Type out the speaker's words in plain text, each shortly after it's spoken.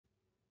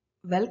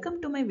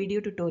Welcome to my video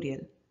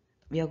tutorial.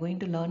 We are going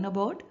to learn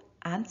about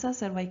Ansa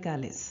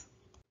cervicalis.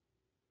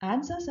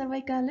 Ansa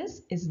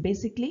cervicalis is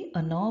basically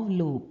a nerve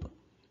loop.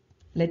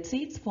 Let's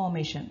see its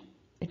formation.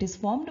 It is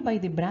formed by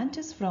the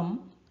branches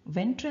from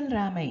ventral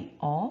rami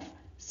of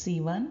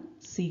C1,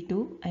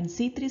 C2 and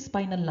C3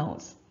 spinal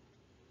nerves.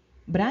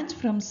 Branch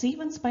from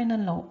C1 spinal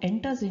nerve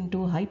enters into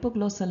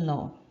hypoglossal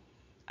nerve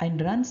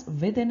and runs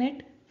within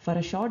it for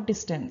a short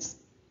distance.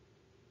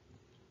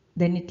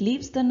 Then it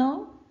leaves the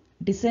nerve,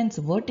 descends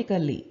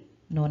vertically,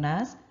 known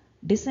as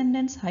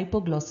descendens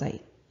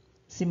hypoglossi.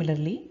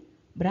 Similarly,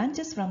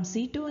 branches from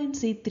C2 and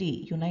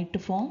C3 unite to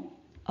form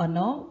a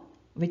nerve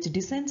which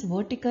descends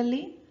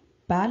vertically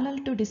parallel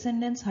to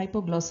descendens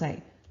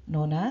hypoglossi,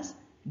 known as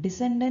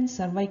descendens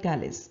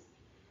cervicalis.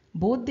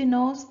 Both the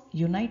nerves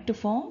unite to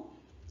form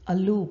a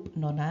loop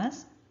known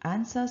as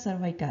Ansa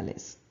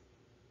cervicalis.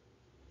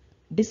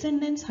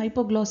 Descendens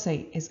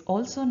hypoglossi is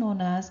also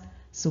known as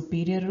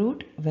superior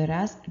root,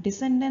 whereas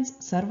descendens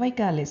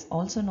cervicalis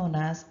also known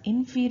as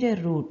inferior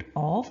root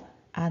of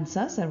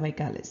Ansa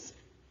cervicalis.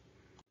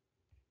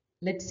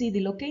 Let's see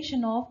the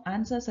location of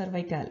Ansa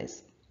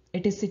cervicalis.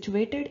 It is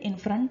situated in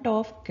front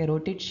of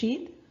carotid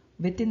sheath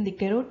within the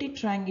carotid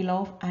triangle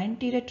of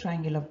anterior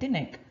triangle of the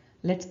neck.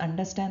 Let's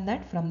understand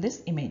that from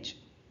this image.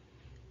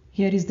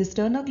 Here is the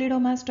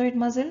sternocleidomastoid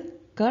muscle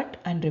cut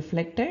and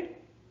reflected.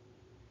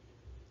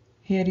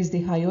 Here is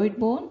the hyoid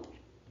bone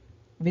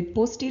with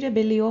posterior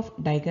belly of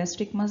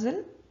digastric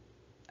muscle,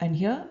 and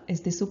here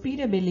is the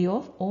superior belly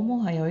of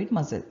omohyoid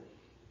muscle,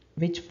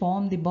 which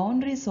form the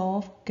boundaries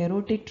of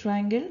carotid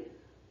triangle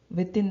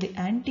within the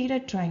anterior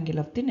triangle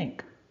of the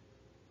neck.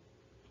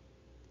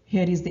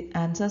 Here is the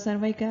Ansa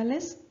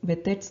cervicalis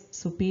with its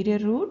superior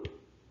root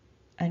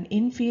and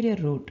inferior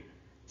root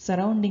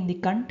surrounding the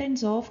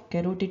contents of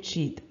carotid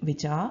sheath,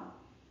 which are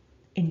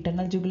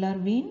internal jugular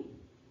vein,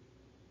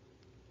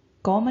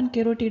 common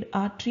carotid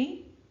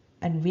artery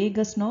and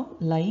vagus nerve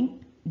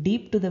lying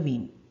deep to the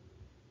vein.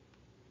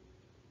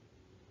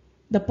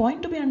 The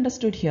point to be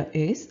understood here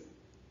is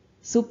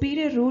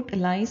superior root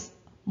lies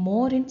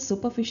more in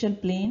superficial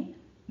plane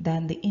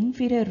than the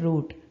inferior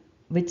root,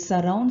 which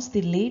surrounds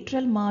the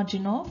lateral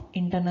margin of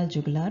internal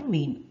jugular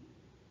vein.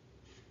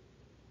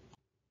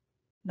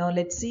 Now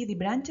let's see the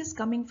branches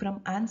coming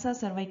from Ansa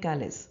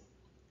cervicalis.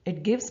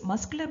 It gives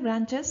muscular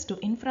branches to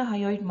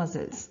infrahyoid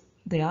muscles.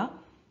 They are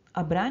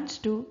a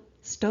branch to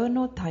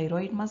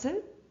sternothyroid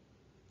muscle,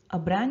 a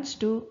branch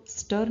to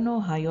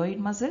sternohyoid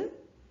muscle,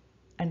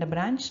 and a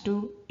branch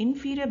to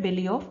inferior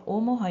belly of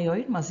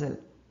omohyoid muscle.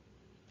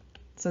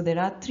 So there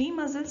are three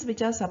muscles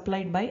which are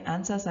supplied by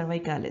Ansa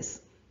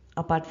cervicalis.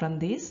 Apart from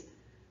this,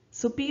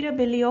 superior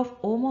belly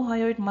of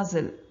omohyoid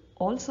muscle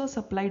also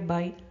supplied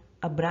by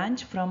a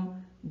branch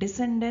from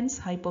descendens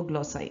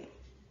hypoglossi.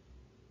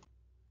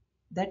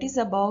 That is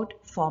about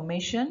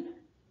formation,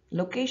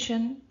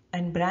 location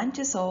and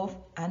branches of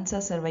Ansa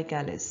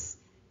cervicalis.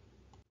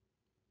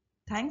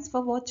 Thanks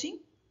for watching.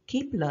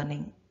 Keep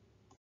learning.